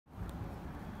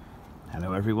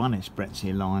Hello everyone, it's Brett's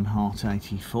here,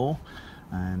 Lionheart84,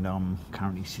 and I'm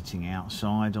currently sitting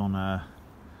outside on I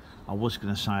was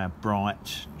going to say a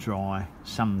bright, dry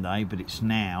Sunday, but it's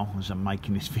now, as I'm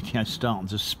making this video, starting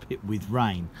to spit with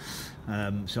rain.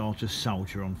 So I'll just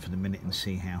soldier on for the minute and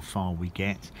see how far we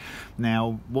get.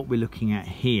 Now, what we're looking at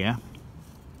here,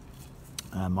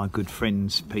 my good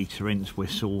friends Peter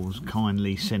Entwistle's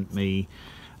kindly sent me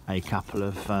a couple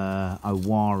of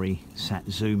Owari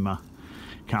satsuma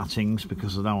cuttings,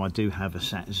 because although I do have a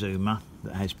satsuma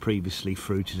that has previously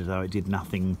fruited, although it did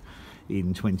nothing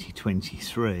in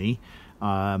 2023,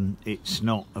 it's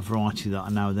not a variety that I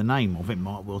know the name of. It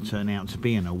might well turn out to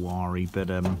be an Owari, but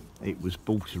it was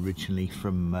bought originally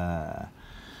from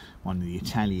one of the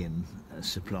Italian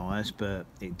suppliers, but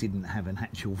it didn't have an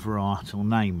actual varietal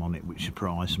name on it, which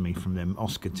surprised me. From them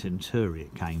Oscar Tenturi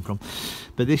it came from.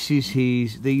 But this is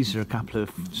these are a couple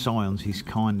of scions he's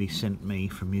kindly sent me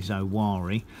from his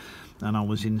Owari, and I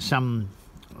was in some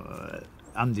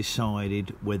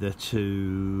undecided whether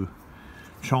to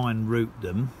try and root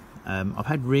them. I've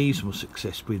had reasonable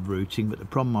success with rooting, but the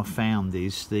problem I've found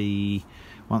is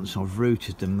once I've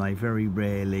rooted them, they very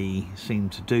rarely seem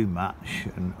to do much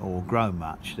or grow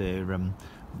much.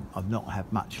 I've not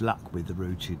had much luck with the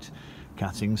rooted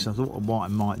cuttings, so I thought what I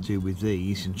might do with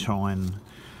these and try and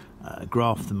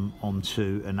graft them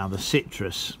onto another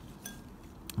citrus.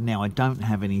 Now, I don't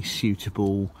have any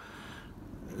suitable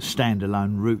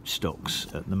standalone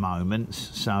rootstocks at the moment,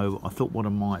 so I thought what I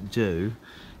might do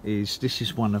is, this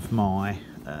is one of my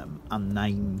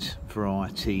unnamed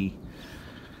variety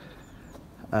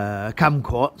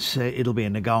kumquats. It'll be a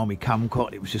nagami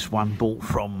kumquat. It was just one bought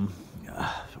from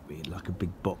like a big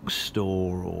box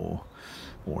store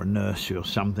or a nursery or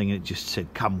something. It just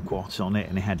said kumquat on it,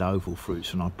 and it had oval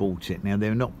fruits when I bought it. Now,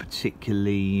 they're not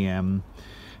particularly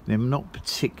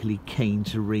keen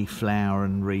to reflower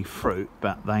and refruit,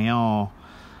 but they are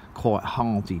quite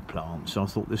hardy plants, so I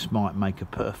thought this might make a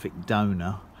perfect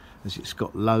donor, as it's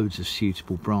got loads of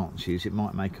suitable branches. It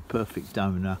might make a perfect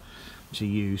donor to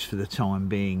use for the time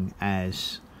being,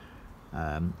 as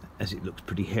it looks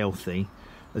pretty healthy,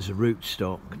 as a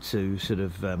rootstock to sort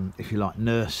of, if you like,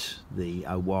 nurse the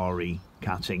Owari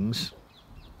cuttings.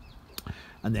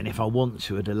 And then if I want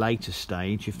to, at a later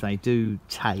stage, if they do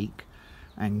take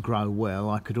and grow well,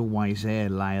 I could always air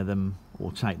layer them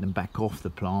or take them back off the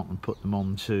plant and put them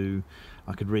onto,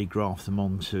 I could regraft them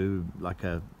onto like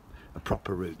a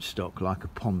proper rootstock, like a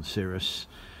Poncirus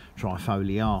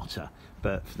trifoliata.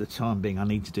 But for the time being, I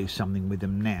need to do something with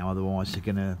them now, otherwise they're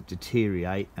going to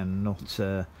deteriorate and not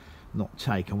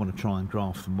take. I want to try and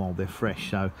graft them while they're fresh,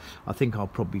 so I think I'll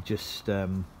probably just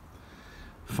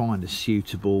find a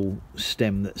suitable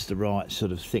stem that's the right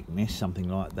sort of thickness, something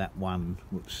like that one.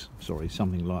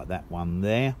 Something like that one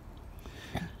there.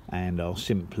 And I'll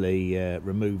simply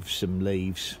remove some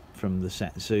leaves from the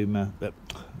satsuma,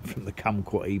 from the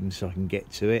kumquat even, so I can get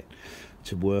to it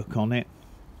to work on it.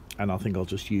 And I think I'll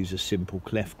just use a simple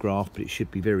cleft graft, but it should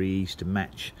be very easy to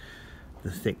match the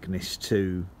thickness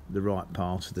to the right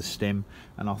part of the stem.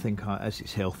 And I think as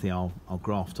it's healthy, I'll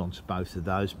graft onto both of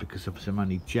those, because I'm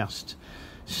only just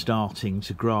starting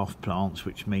to graft plants,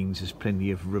 which means there's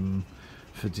plenty of room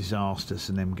for disasters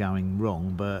and them going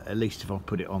wrong. But at least if I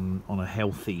put it on a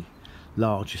healthy,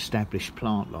 large established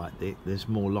plant like this, there's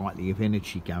more likely of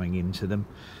energy going into them.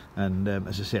 And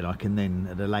as I said, I can then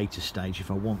at a later stage, if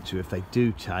I want to, if they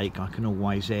do take, I can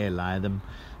always air layer them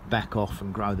back off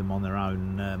and grow them on their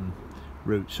own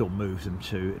roots, or move them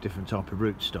to a different type of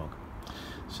rootstock.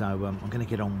 So I'm going to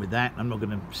get on with that. I'm not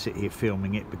going to sit here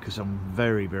filming it because I'm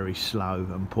very, very slow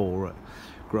and poor at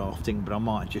grafting, but I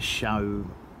might just show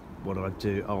what I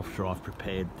do after I've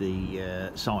prepared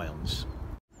the scions.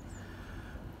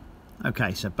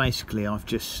 Okay, so basically I've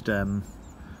just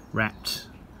wrapped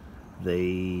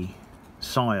the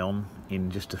scion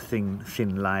in just a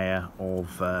thin layer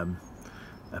of a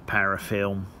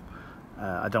parafilm.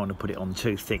 I don't want to put it on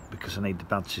too thick because I need the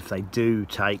buds, if they do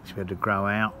take, to be able to grow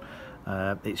out.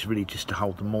 It's really just to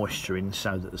hold the moisture in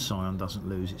so that the scion doesn't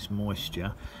lose its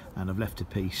moisture. And I've left a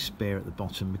piece spare at the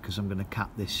bottom because I'm going to cut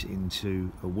this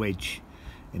into a wedge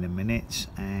in a minute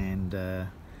and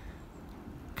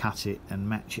cut it and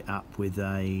match it up with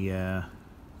a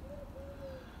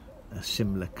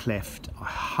similar cleft, I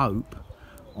hope,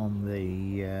 on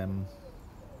the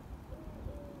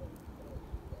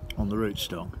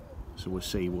rootstock. So we'll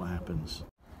see what happens.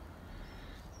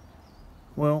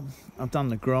 Well, I've done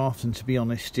the graft, and to be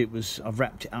honest, I've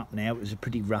wrapped it up now. It was a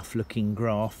pretty rough looking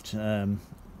graft. It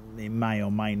may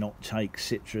or may not take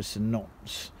citrus and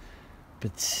not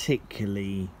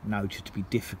particularly noted to be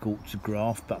difficult to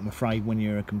graft, but I'm afraid when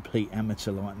you're a complete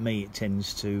amateur like me, it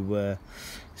tends to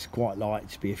it's quite likely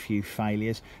to be a few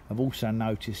failures. I've also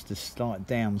noticed the slight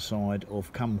downside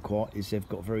of kumquat is they've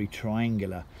got very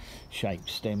triangular shaped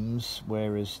stems,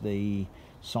 whereas the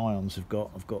scions have got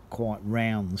quite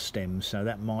round stems, so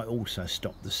that might also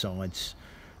stop the sides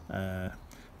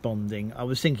bonding. I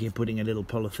was thinking of putting a little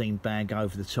polythene bag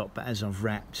over the top, but as I've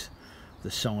wrapped the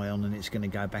scion and it's going to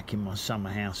go back in my summer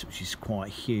house, which is quite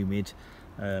humid,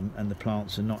 and the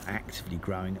plants are not actively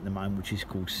growing at the moment, which is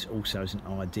also isn't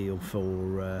ideal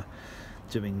for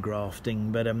doing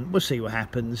grafting, but we'll see what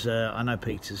happens. I know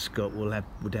Peter Scott would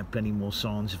have plenty more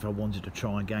scions if I wanted to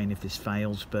try again if this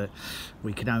fails, but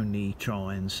we can only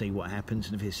try and see what happens,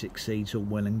 and if it succeeds, all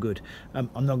well and good. I'm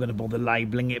not going to bother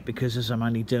labelling it, because as I'm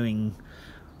only doing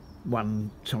one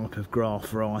type of graft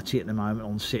variety at the moment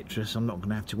on citrus, I'm not going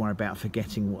to have to worry about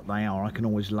forgetting what they are. I can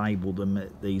always label them at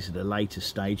a later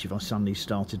stage if I suddenly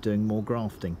started doing more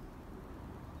grafting.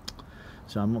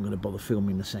 So I'm not going to bother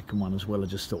filming the second one as well. I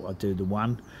just thought I'd do the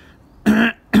one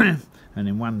and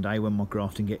then one day when my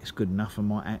grafting gets good enough, I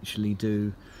might actually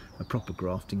do a proper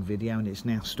grafting video. And it's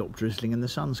now stopped drizzling and the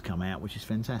sun's come out, which is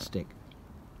fantastic.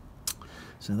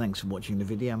 So thanks for watching the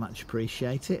video, much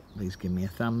appreciate it. Please give me a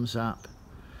thumbs up.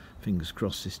 Fingers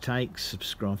crossed this takes.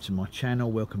 Subscribe to my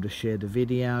channel, welcome to share the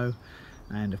video,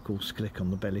 and of course click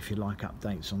on the bell if you like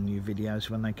updates on new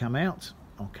videos when they come out.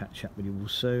 I'll catch up with you all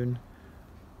soon.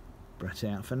 Brett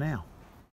out for now.